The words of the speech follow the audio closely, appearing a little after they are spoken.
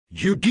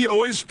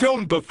Yu-Gi-Oh! Is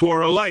filmed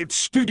before a live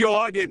studio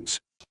audience.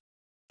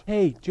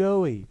 Hey,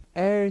 Joey.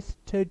 Heirs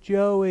to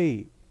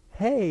Joey.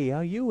 Hey,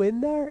 are you in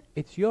there?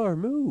 It's your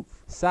move.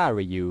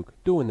 Sorry, Yug.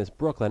 Doing this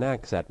Brooklyn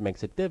accent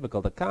makes it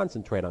difficult to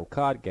concentrate on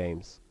card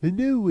games. I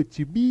know what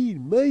you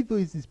mean. My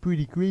voice is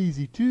pretty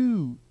crazy,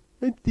 too.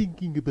 I'm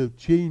thinking about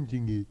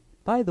changing it.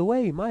 By the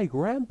way, my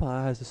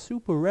grandpa has a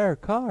super rare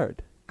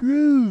card.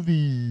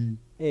 Groovy.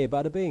 Hey,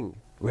 bada bing.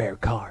 Rare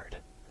card.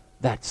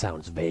 That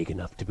sounds vague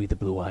enough to be the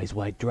Blue Eyes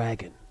White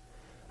Dragon.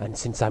 And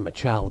since I'm a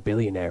child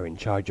billionaire in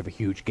charge of a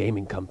huge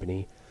gaming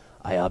company,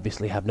 I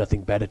obviously have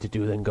nothing better to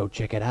do than go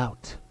check it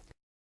out.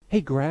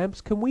 Hey Gramps,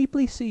 can we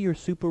please see your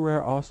super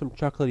rare awesome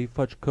chocolatey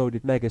fudge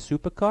coated mega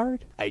super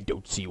card? I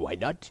don't see why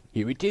not.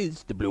 Here it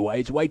is, the Blue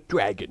Eyes White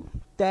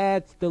Dragon.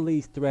 That's the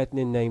least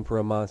threatening name for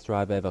a monster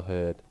I've ever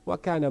heard.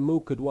 What kind of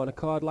mook could want a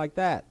card like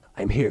that?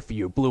 I'm here for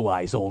your blue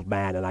eyes, old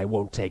man, and I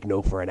won't take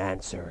no for an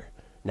answer.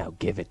 Now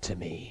give it to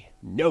me.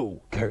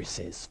 No!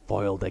 Curses,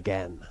 foiled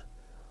again.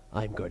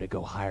 I'm going to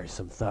go hire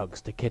some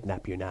thugs to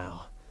kidnap you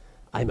now.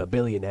 I'm a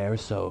billionaire,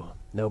 so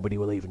nobody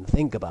will even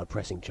think about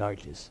pressing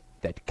charges.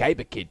 That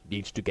Kaiba kid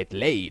needs to get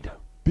laid.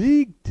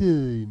 Big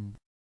time.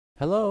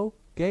 Hello,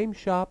 game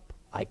shop.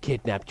 I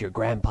kidnapped your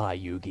grandpa,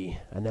 Yugi,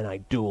 and then I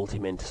dueled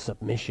him into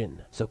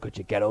submission. So could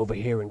you get over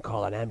here and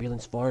call an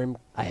ambulance for him?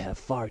 I have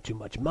far too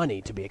much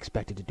money to be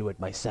expected to do it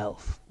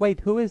myself.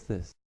 Wait, who is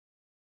this?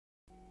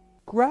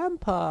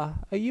 Grandpa,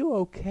 are you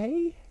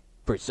okay?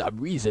 For some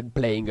reason,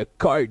 playing a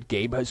card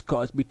game has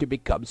caused me to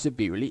become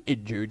severely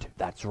injured.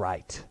 That's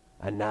right.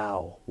 And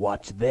now,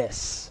 watch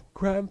this.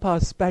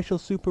 Grandpa's special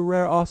super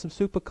rare awesome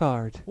super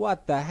card.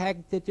 What the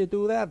heck did you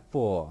do that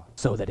for?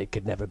 So that it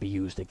could never be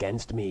used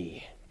against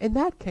me. In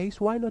that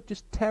case, why not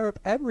just tear up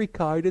every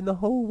card in the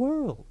whole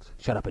world?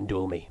 Shut up and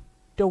duel me.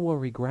 Don't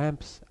worry,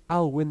 Gramps.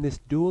 I'll win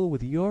this duel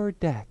with your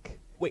deck.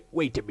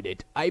 Wait a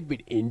minute. I've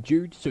been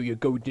injured, so you're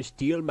going to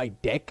steal my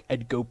deck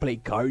and go play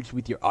cards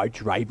with your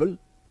arch rival?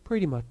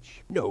 Pretty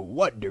much. No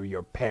wonder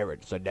your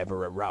parents are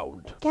never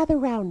around. Gather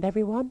round,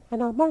 everyone,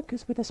 and I'll mark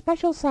us with a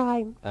special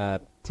sign.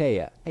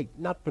 Taya. Hey,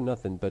 not for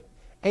nothing, but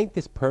ain't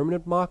this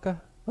permanent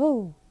marker?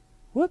 Oh,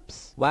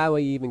 whoops. Why were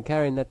you even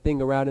carrying that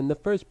thing around in the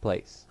first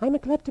place? I'm a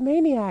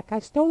kleptomaniac. I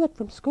stole it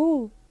from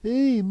school.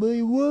 Hey,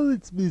 my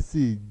wallet's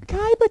missing.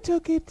 Kaiba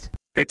took it.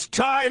 It's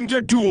time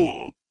to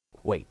duel.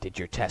 Wait, did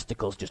your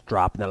testicles just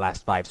drop in the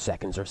last 5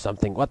 seconds or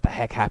something? What the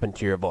heck happened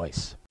to your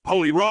voice?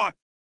 Holy rot.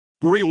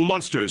 Real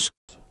monsters.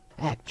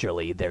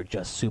 Actually, they're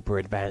just super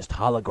advanced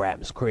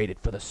holograms created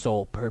for the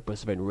sole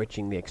purpose of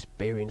enriching the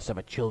experience of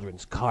a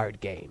children's card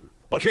game.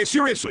 Okay,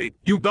 seriously,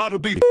 you gotta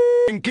be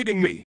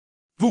kidding me.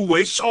 Who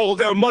wastes all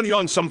their money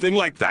on something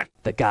like that?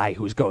 The guy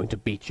who's going to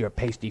beat your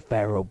pasty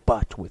pharaoh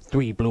butt with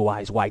 3 Blue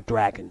Eyes White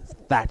Dragons.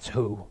 That's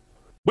who.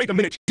 Wait a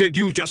minute, did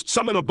you just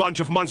summon a bunch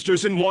of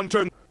monsters in one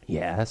turn?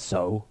 Yeah,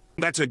 so?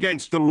 That's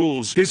against the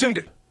rules, isn't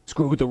it?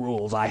 Screw the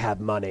rules, I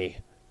have money.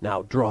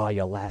 Now draw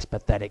your last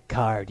pathetic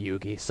card,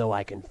 Yugi, so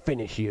I can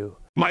finish you.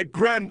 My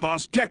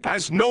grandpa's deck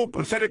has no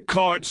pathetic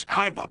cards,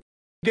 Kaiba.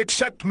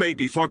 Except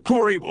maybe for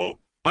Kuriboh.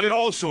 But it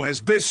also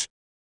has this.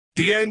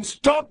 The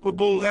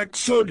unstoppable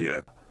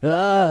Exodia.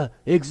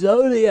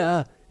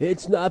 Exodia!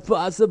 It's not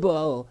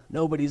possible.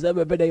 Nobody's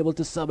ever been able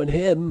to summon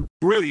him.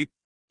 Really?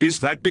 Is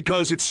that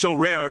because it's so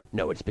rare?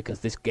 No, it's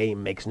because this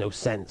game makes no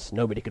sense.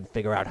 Nobody can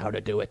figure out how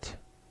to do it.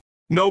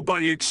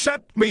 Nobody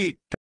except me.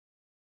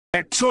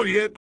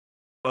 Exodia.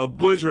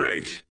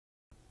 Obliterate.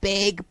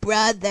 Big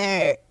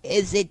brother,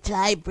 is it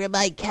time for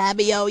my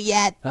cameo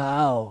yet?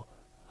 How?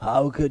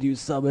 How could you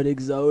summon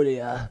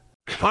Exodia?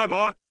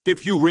 Kaiba,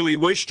 if you really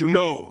wish to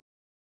know,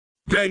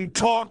 then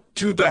talk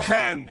to the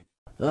hand.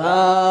 I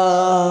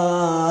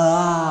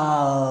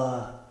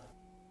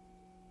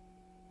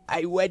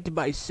went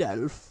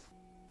myself.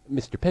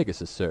 Mr.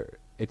 Pegasus, sir.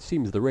 It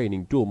seems the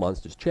reigning Duel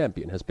Monsters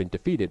champion has been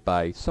defeated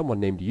by someone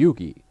named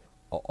Yugi.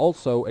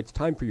 Also, it's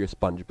time for your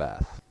sponge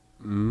bath.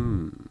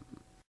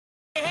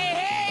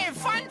 Hey,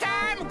 fun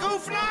time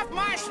goofing off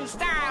Martian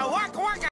style.